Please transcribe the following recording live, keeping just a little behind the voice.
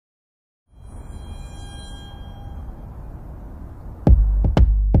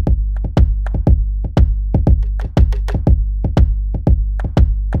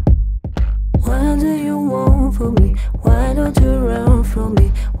for me? Why don't you run from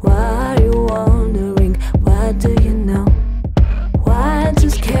me? Why are you wondering? What do you know? Why aren't you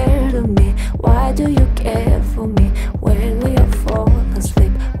scared of me? Why do you care for me? When we all fall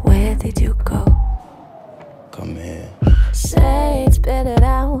asleep, where did you go? Come here. Say it, spit it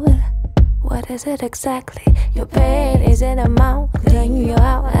out. What is it exactly? Your pain is in a mouth, cleaning you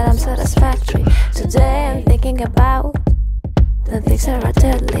out, and I'm satisfactory. Today I'm thinking about the things that are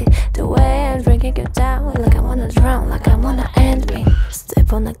deadly. The way I'm bringing you down, like I wanna drown, like I wanna end me.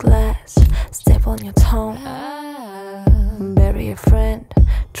 Step on the glass, step on your tongue. Bury a friend,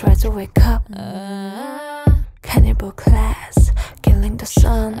 try to wake up. Cannibal class, killing the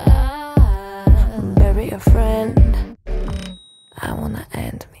sun. Bury a friend, I wanna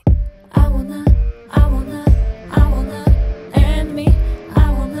end me. I wanna end me. I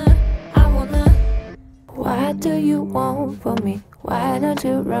wanna. What do you want from me? Why don't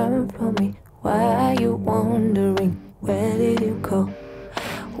you run from me? Why are you wondering? Where did you go?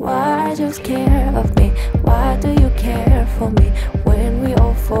 Why just scared of me? Why do you care for me? When we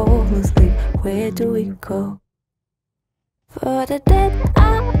all fall asleep, where do we go? For the dead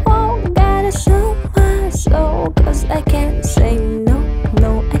I won't gotta sell my soul, 'cause I can't say no,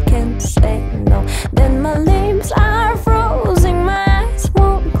 no, I can't say no. Then my lips are frozen, my eyes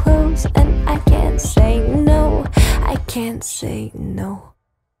won't close, and I can't say no, I can't say no.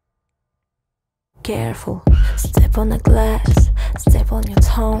 Careful, step on the glass, step on your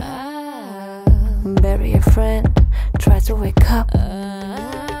tongue. Bury a friend, try to wake up.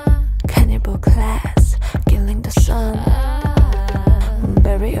 Cannibal class, killing the sun.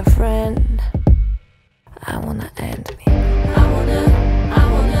 Bury a friend, I wanna end me. I wanna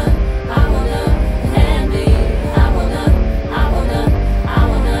end me. I wanna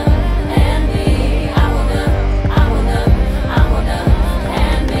end me. I wanna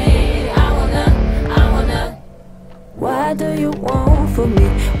end me. I wanna. What do you want from me?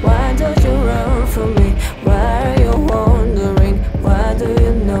 Why